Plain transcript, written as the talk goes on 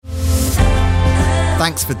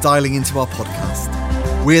Thanks for dialing into our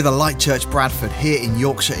podcast. We're the Light Church Bradford here in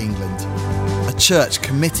Yorkshire, England. A church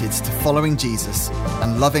committed to following Jesus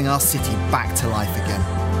and loving our city back to life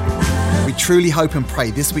again. We truly hope and pray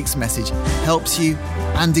this week's message helps you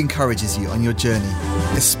and encourages you on your journey,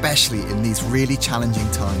 especially in these really challenging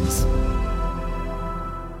times.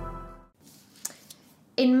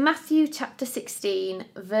 In Matthew chapter 16,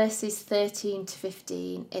 verses 13 to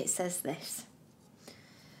 15, it says this.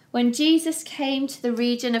 When Jesus came to the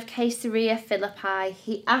region of Caesarea Philippi,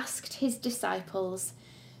 he asked his disciples,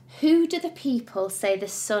 "Who do the people say the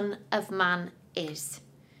Son of Man is?"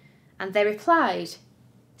 And they replied,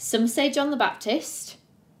 "Some say John the Baptist,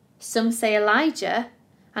 some say Elijah,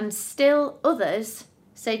 and still others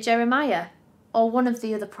say Jeremiah or one of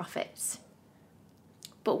the other prophets."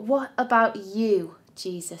 "But what about you?"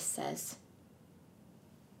 Jesus says.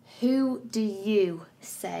 "Who do you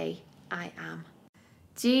say I am?"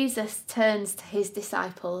 Jesus turns to his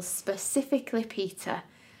disciples, specifically Peter,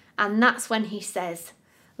 and that's when he says,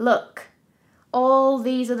 "Look, all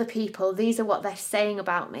these other people, these are what they're saying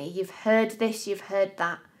about me. You've heard this, you've heard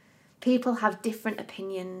that. People have different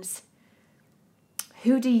opinions.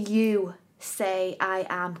 Who do you say I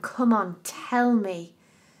am? Come on, tell me.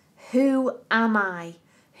 Who am I?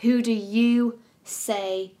 Who do you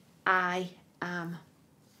say I am?"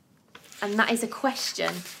 And that is a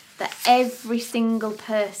question that every single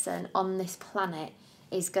person on this planet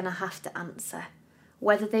is going to have to answer,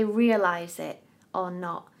 whether they realise it or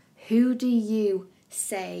not. Who do you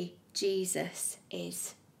say Jesus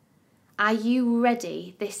is? Are you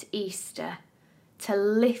ready this Easter to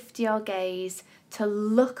lift your gaze, to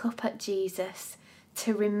look up at Jesus,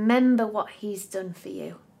 to remember what he's done for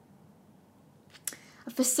you?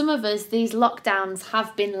 For some of us, these lockdowns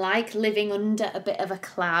have been like living under a bit of a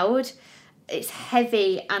cloud. It's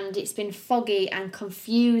heavy and it's been foggy and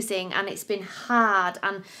confusing and it's been hard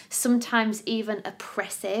and sometimes even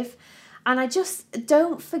oppressive. And I just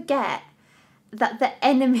don't forget that the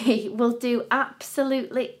enemy will do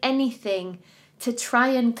absolutely anything to try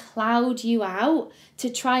and cloud you out, to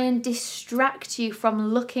try and distract you from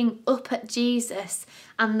looking up at Jesus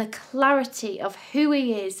and the clarity of who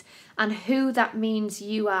he is and who that means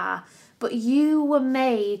you are. But you were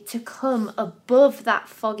made to come above that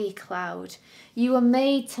foggy cloud. You were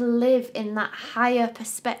made to live in that higher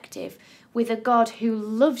perspective with a God who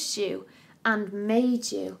loves you and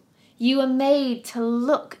made you. You were made to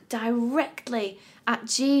look directly at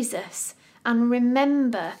Jesus and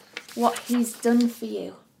remember what he's done for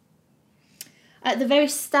you. At the very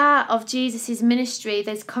start of Jesus' ministry,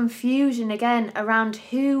 there's confusion again around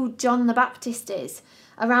who John the Baptist is,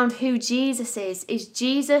 around who Jesus is. Is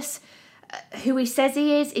Jesus who he says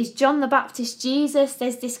he is? Is John the Baptist Jesus?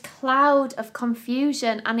 There's this cloud of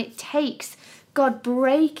confusion, and it takes God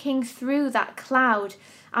breaking through that cloud.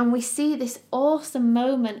 And we see this awesome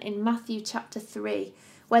moment in Matthew chapter 3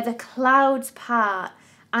 where the clouds part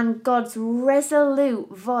and God's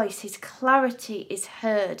resolute voice, his clarity is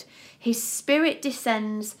heard. His spirit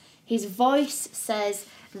descends, his voice says,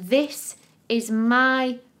 "This is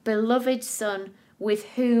my beloved Son with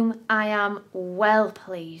whom I am well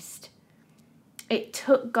pleased." It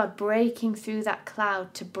took God breaking through that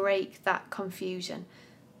cloud to break that confusion,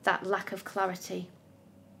 that lack of clarity.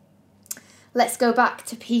 Let's go back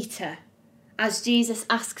to Peter. As Jesus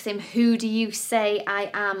asks him, "Who do you say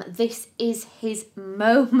I am?" This is his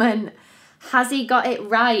moment. Has he got it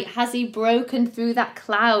right? Has he broken through that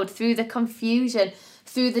cloud, through the confusion,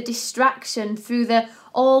 through the distraction, through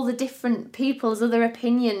all the different people's other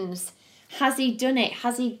opinions? Has he done it?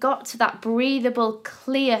 Has he got to that breathable,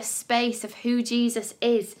 clear space of who Jesus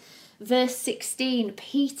is? Verse 16,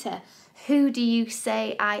 "Peter, who do you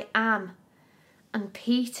say I am?" And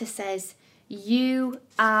Peter says, "You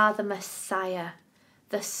are the Messiah,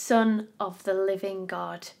 the Son of the living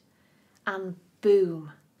God." And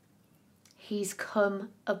boom, he's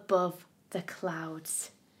come above the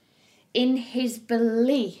clouds. In his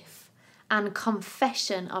belief and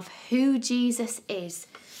confession of who Jesus is,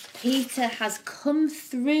 Peter has come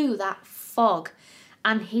through that fog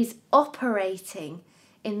and he's operating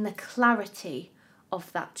in the clarity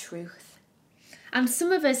of that truth. And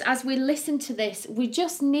some of us, as we listen to this, we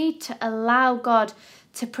just need to allow God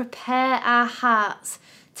to prepare our hearts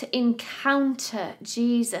to encounter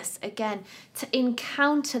Jesus again, to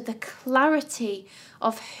encounter the clarity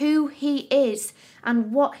of who he is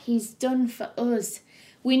and what he's done for us.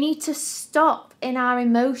 We need to stop in our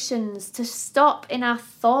emotions, to stop in our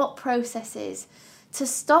thought processes, to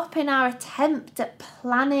stop in our attempt at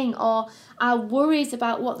planning or our worries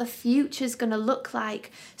about what the future's going to look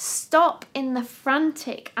like. Stop in the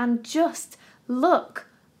frantic and just look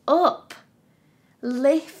up.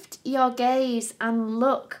 Lift your gaze and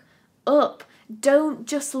look up. Don't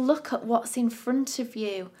just look at what's in front of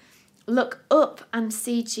you. Look up and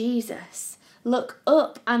see Jesus. Look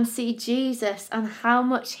up and see Jesus and how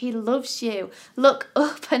much he loves you. Look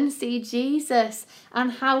up and see Jesus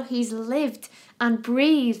and how he's lived and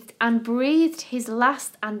breathed his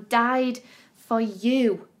last and died for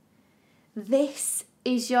you. This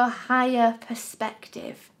is your higher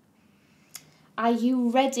perspective. Are you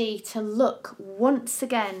ready to look once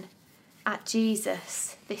again at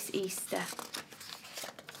Jesus this Easter?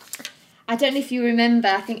 I don't know if you remember,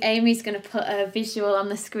 I think Amy's going to put a visual on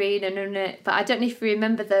the screen in a minute, but I don't know if you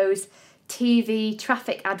remember those TV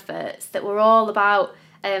traffic adverts that were all about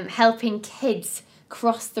helping kids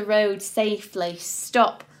cross the road safely,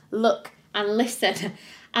 stop, look and listen.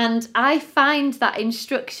 And I find that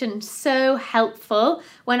instruction so helpful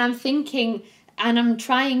when I'm thinking and I'm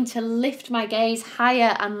trying to lift my gaze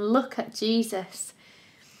higher and look at Jesus.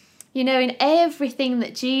 You know, in everything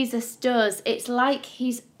that Jesus does, it's like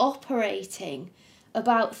he's operating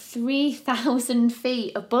about 3,000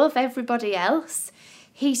 feet above everybody else.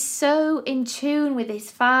 He's so in tune with his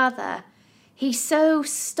Father. He so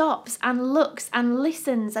stops and looks and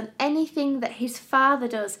listens, and anything that his Father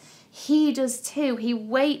does, he does too. He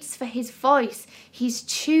waits for his voice. He's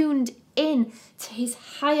tuned in to his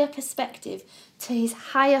higher perspective, to his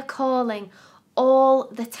higher calling all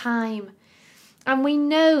the time. And we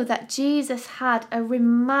know that Jesus had a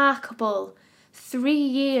remarkable 3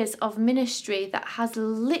 years of ministry that has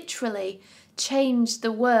literally changed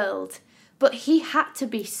the world. But he had to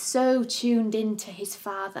be so tuned into his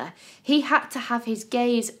Father. He had to have his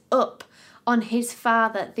gaze up on his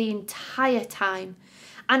Father the entire time.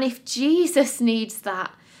 And if Jesus needs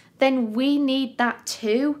that, then we need that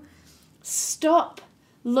too. Stop,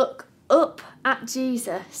 look up at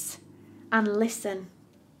Jesus and listen.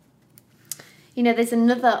 You know, there's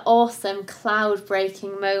another awesome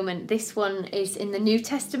cloud-breaking moment. This one is in the New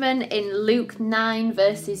Testament, in Luke 9,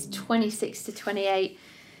 verses 26 to 28.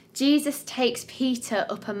 Jesus takes Peter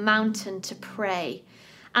up a mountain to pray.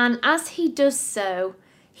 And as he does so,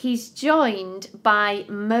 he's joined by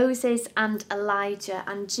Moses and Elijah.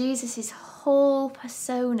 And Jesus' whole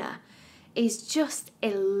persona is just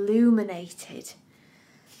illuminated.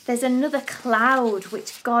 There's another cloud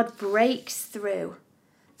which God breaks through.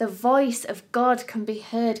 The voice of God can be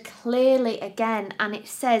heard clearly again, and it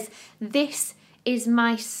says, "This is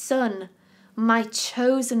my Son, my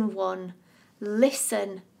chosen one.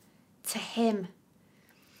 Listen to him."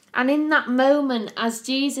 And in that moment, as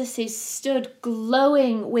Jesus is stood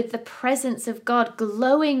glowing with the presence of God,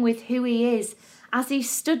 glowing with who he is, as he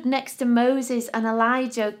stood next to Moses and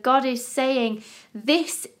Elijah, God is saying,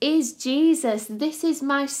 "This is Jesus. This is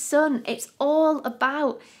my Son. It's all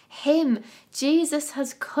about him." Jesus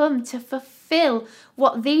has come to fulfill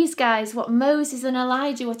what these guys, what Moses and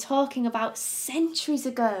Elijah were talking about centuries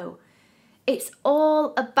ago. It's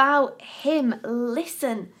all about him.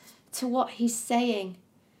 Listen to what he's saying.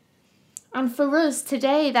 And for us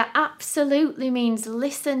today, that absolutely means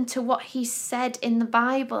listen to what he said in the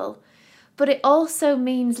Bible. But it also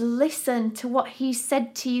means listen to what he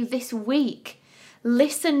said to you this week.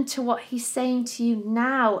 Listen to what he's saying to you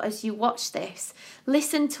now as you watch this.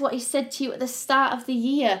 Listen to what he said to you at the start of the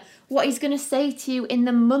year, what he's going to say to you in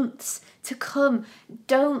the months to come.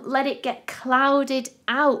 Don't let it get clouded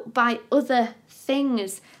out by other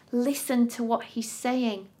things. Listen to what he's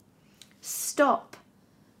saying. Stop,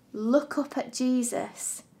 look up at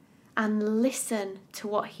Jesus and listen to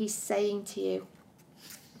what he's saying to you.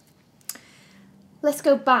 Let's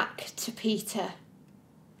go back to Peter.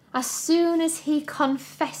 As soon as he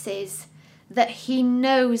confesses that he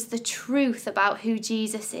knows the truth about who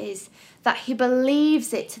Jesus is, that he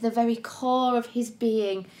believes it to the very core of his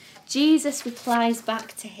being, Jesus replies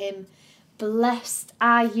back to him, "Blessed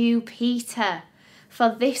are you, Peter, for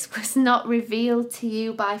this was not revealed to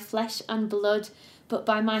you by flesh and blood, but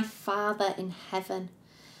by my Father in heaven.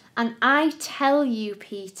 And I tell you,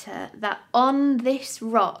 Peter, that on this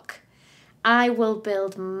rock I will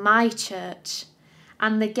build my church,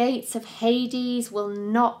 and the gates of Hades will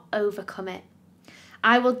not overcome it.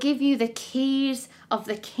 I will give you the keys of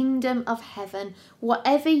the kingdom of heaven.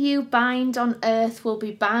 Whatever you bind on earth will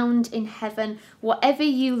be bound in heaven. Whatever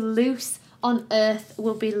you loose on earth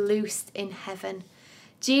will be loosed in heaven."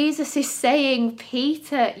 Jesus is saying,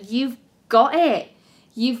 Peter, you've got it.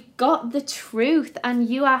 You've got the truth, and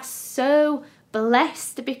you are so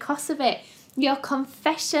blessed because of it. Your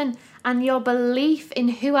confession and your belief in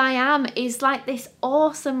who I am is like this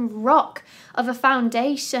awesome rock of a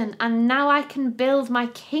foundation, and now I can build my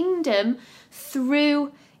kingdom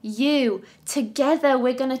through you. Together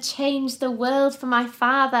we're going to change the world for my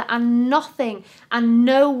Father, and nothing and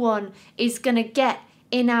no one is going to get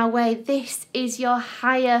in our way. This is your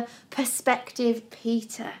higher perspective,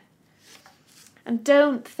 Peter. And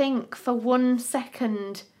don't think for 1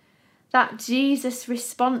 second that Jesus'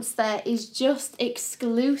 response there is just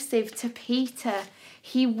exclusive to Peter.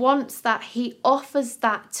 He wants that. He offers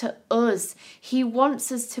that to us. He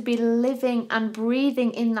wants us to be living and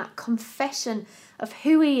breathing in that confession of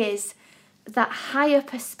who he is, that higher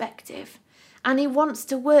perspective. And he wants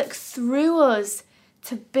to work through us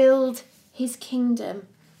to build his kingdom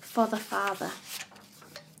for the Father.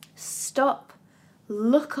 Stop,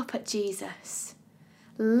 look up at Jesus,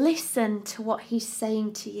 listen to what he's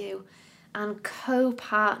saying to you, and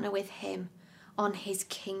co-partner with him on his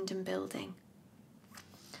kingdom building.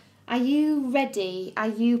 Are you ready? Are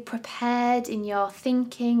you prepared in your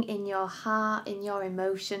thinking, in your heart, in your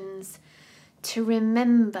emotions to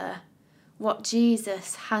remember what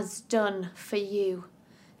Jesus has done for you?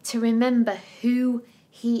 To remember who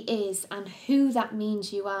he is and who that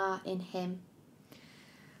means you are in him.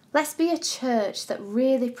 Let's be a church that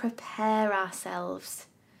really prepare ourselves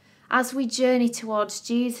as we journey towards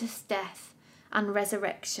Jesus' death and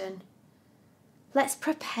resurrection. Let's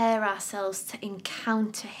prepare ourselves to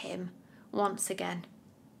encounter him once again.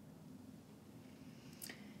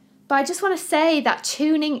 But I just want to say that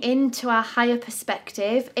tuning into our higher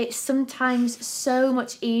perspective, it's sometimes so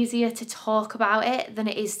much easier to talk about it than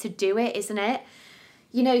it is to do it, isn't it?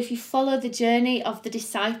 You know, if you follow the journey of the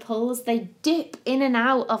disciples, they dip in and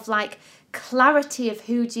out of like clarity of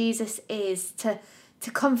who Jesus is to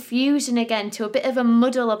confusion again, to a bit of a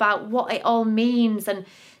muddle about what it all means, and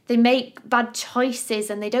they make bad choices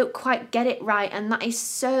and they don't quite get it right. And that is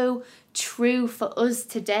so true for us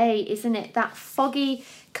today, isn't it? That foggy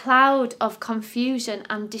cloud of confusion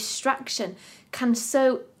and distraction can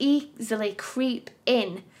so easily creep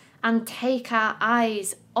in and take our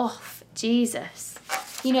eyes off Jesus.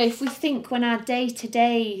 You know, if we think when our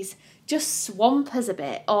day-to-days just swamp us a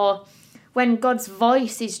bit, or when God's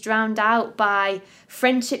voice is drowned out by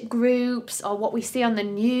friendship groups or what we see on the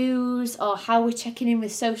news or how we're checking in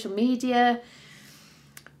with social media.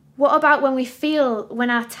 What about when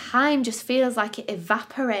our time just feels like it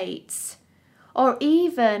evaporates? Or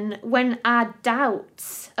even when our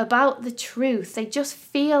doubts about the truth, they just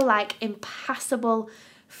feel like impassable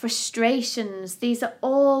frustrations. These are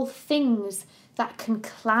all things that can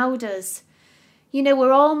cloud us. You know,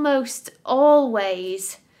 we're almost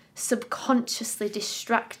always subconsciously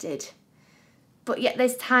distracted, but yet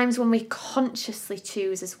there's times when we consciously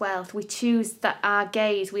choose as well. We choose that our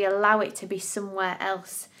gaze, we allow it to be somewhere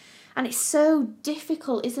else, and it's so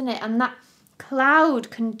difficult, isn't it? And that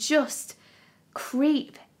cloud can just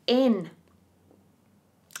creep in,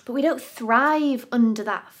 but we don't thrive under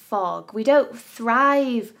that fog. We don't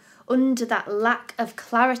thrive under that lack of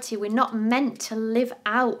clarity. We're not meant to live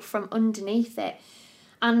out from underneath it.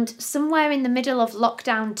 And somewhere in the middle of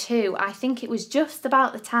lockdown 2, I think it was just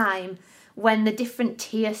about the time when the different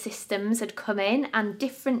tier systems had come in and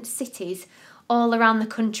different cities all around the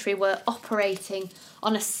country were operating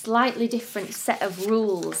on a slightly different set of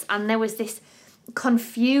rules. And there was this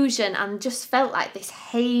confusion and just felt like this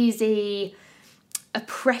hazy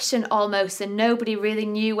oppression almost, and nobody really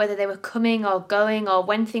knew whether they were coming or going or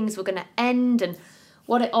when things were going to end and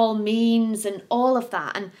what it all means and all of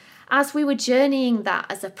that. And as we were journeying that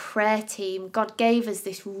as a prayer team, God gave us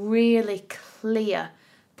this really clear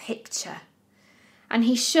picture. And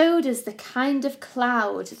he showed us the kind of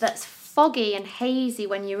cloud that's foggy and hazy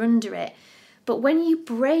when you're under it, but when you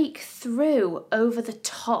break through over the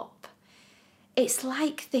top, it's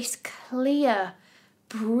like this clear,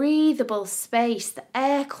 breathable space. The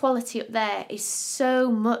air quality up there is so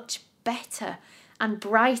much better and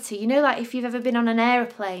brighter. You know, like if you've ever been on an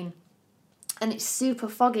aeroplane and it's super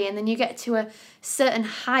foggy and then you get to a certain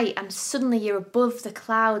height and suddenly you're above the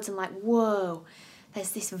clouds and like, whoa,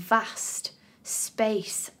 there's this vast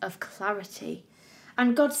space of clarity.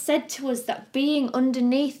 And God said to us that being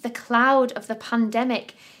underneath the cloud of the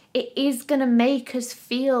pandemic, it is going to make us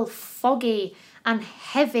feel foggy and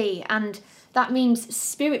heavy, and that means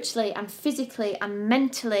spiritually and physically and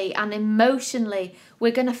mentally and emotionally,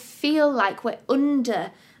 we're going to feel like we're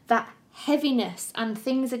under that heaviness and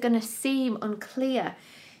things are going to seem unclear.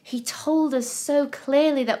 He told us so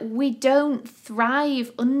clearly that we don't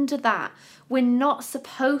thrive under that. We're not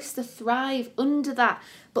supposed to thrive under that,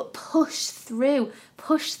 but push through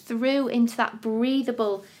into that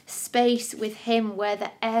breathable space with him where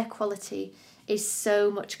the air quality is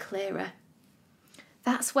so much clearer.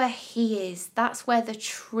 That's where he is. That's where the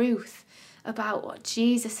truth about what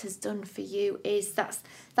Jesus has done for you is that's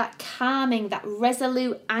that calming, that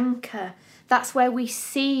resolute anchor. That's where we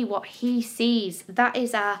see what he sees. That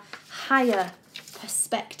is our higher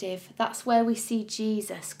perspective. That's where we see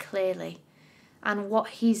Jesus clearly and what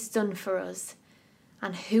he's done for us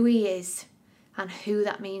and who he is and who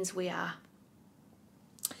that means we are.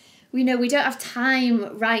 We know we don't have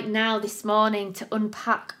time right now this morning to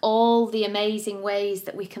unpack all the amazing ways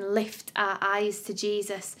that we can lift our eyes to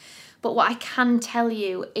Jesus. But what I can tell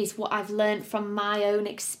you is what I've learned from my own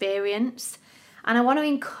experience. And I want to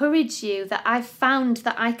encourage you that I've found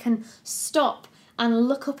that I can stop and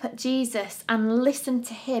look up at Jesus and listen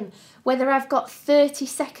to him, whether I've got 30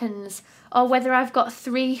 seconds or whether I've got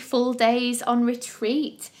 3 full days on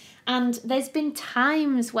retreat. And there's been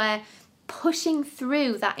times where pushing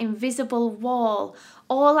through that invisible wall,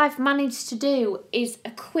 all I've managed to do is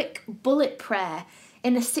a quick bullet prayer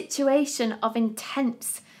in a situation of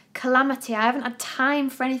intense calamity. I haven't had time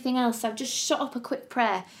for anything else. I've just shot up a quick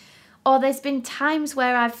prayer. Or there's been times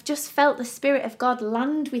where I've just felt the Spirit of God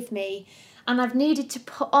land with me and I've needed to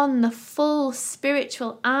put on the full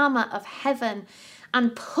spiritual armour of heaven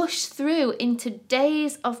and push through into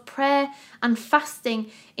days of prayer and fasting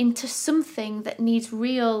into something that needs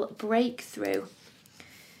real breakthrough.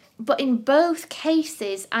 But in both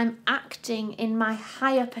cases, I'm acting in my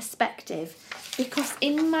higher perspective because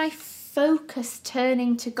in my focus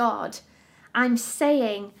turning to God, I'm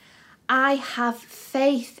saying, I have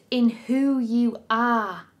faith in who you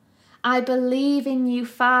are. I believe in you,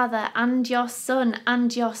 Father, and your Son,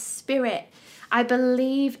 and your Spirit. I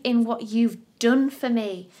believe in what you've done for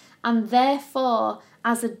me. And therefore,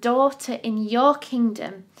 as a daughter in your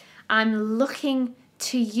kingdom, I'm looking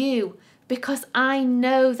to you because I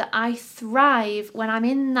know that I thrive when I'm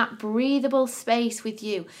in that breathable space with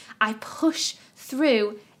you. I push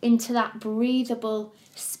through into that breathable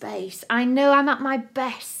space. I know I'm at my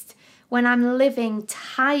best when I'm living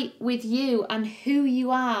tight with you and who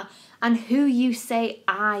you are and who you say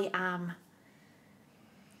I am.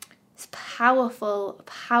 It's powerful,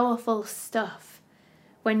 powerful stuff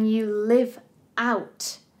when you live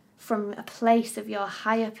out from a place of your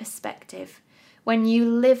higher perspective. When you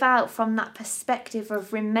live out from that perspective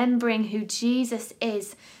of remembering who Jesus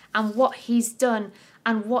is and what he's done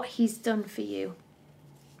and what he's done for you.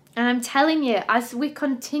 And I'm telling you, as we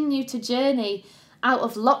continue to journey out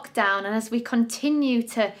of lockdown and as we continue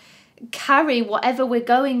to carry whatever we're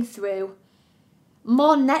going through,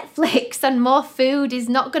 more Netflix and more food is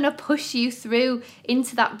not going to push you through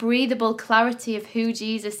into that breathable clarity of who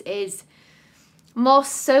Jesus is. More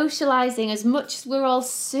socialising, as much as we're all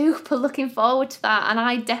super looking forward to that, and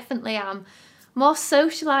I definitely am, more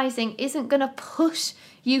socialising isn't going to push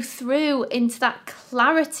you through into that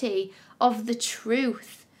clarity of the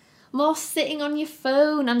truth. More sitting on your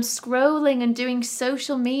phone and scrolling and doing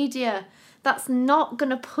social media, that's not going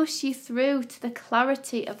to push you through to the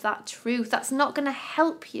clarity of that truth. That's not going to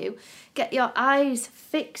help you get your eyes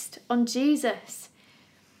fixed on Jesus.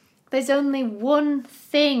 There's only one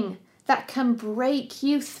thing that can break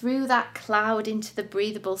you through that cloud into the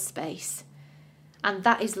breathable space, and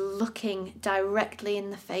that is looking directly in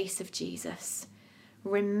the face of Jesus,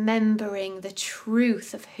 remembering the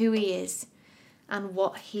truth of who he is and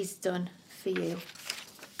what he's done for you.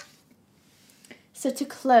 So to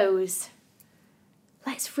close,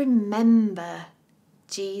 let's remember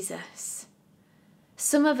Jesus.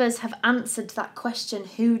 Some of us have answered that question,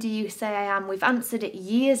 who do you say I am? We've answered it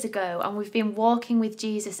years ago and we've been walking with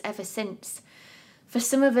Jesus ever since. For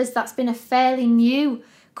some of us, that's been a fairly new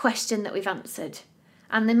question that we've answered.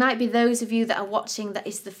 And there might be those of you that are watching that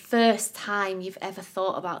is the first time you've ever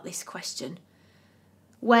thought about this question.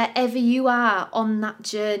 Wherever you are on that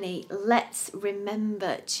journey, let's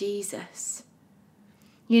remember Jesus.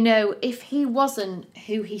 You know, if he wasn't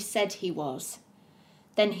who he said he was,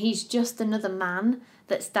 then he's just another man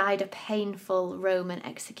that's died a painful Roman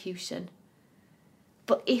execution.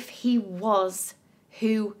 But if he was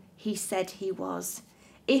who he said he was,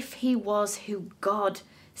 if he was who God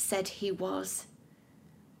said he was,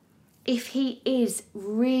 if he is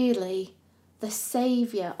really the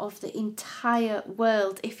Saviour of the entire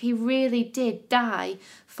world, if he really did die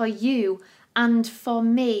for you and for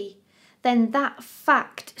me, then that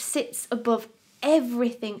fact sits above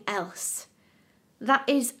everything else. That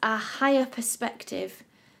is our higher perspective,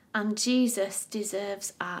 and Jesus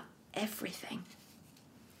deserves our everything.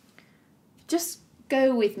 Just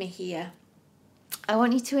go with me here. I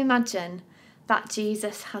want you to imagine that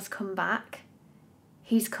Jesus has come back.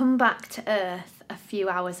 He's come back to earth a few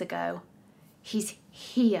hours ago. He's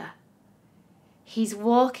here. He's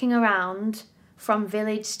walking around from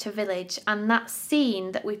village to village. And that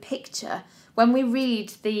scene that we picture when we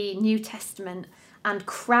read the New Testament and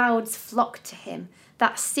crowds flock to him,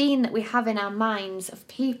 that scene that we have in our minds of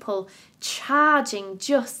people charging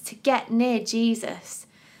just to get near Jesus,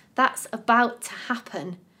 that's about to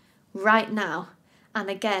happen right now. And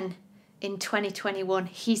again, in 2021,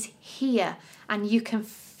 he's here and you can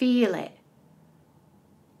feel it.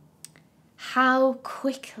 How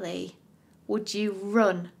quickly would you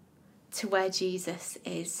run to where Jesus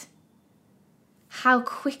is? How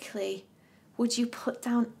quickly would you put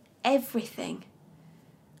down everything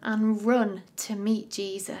and run to meet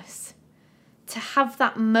Jesus? To have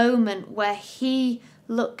that moment where he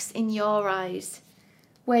looks in your eyes,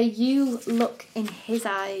 where you look in his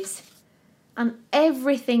eyes, and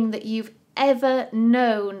everything that you've ever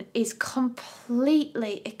known is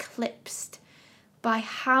completely eclipsed by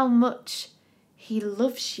how much he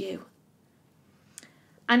loves you.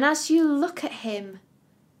 And as you look at him,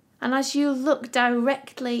 and as you look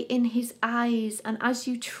directly in his eyes, and as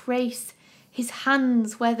you trace his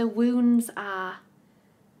hands where the wounds are,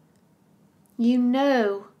 you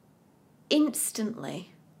know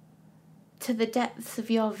instantly to the depths of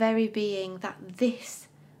your very being that this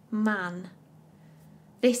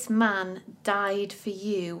man died for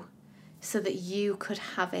you so that you could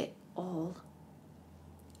have it all.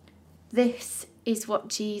 This is what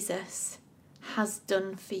Jesus has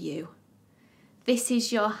done for you. This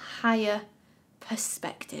is your higher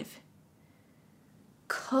perspective.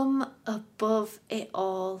 Come above it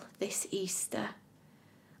all this Easter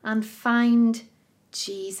and find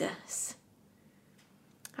Jesus.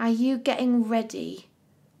 Are you getting ready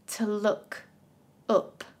to look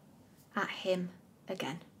up at him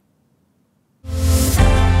again?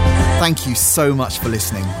 Thank you so much for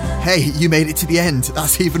listening. Hey, you made it to the end.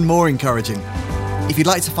 That's even more encouraging. If you'd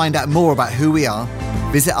like to find out more about who we are,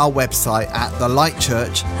 visit our website at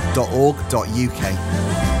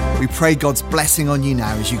thelightchurch.org.uk. We pray God's blessing on you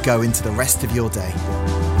now as you go into the rest of your day.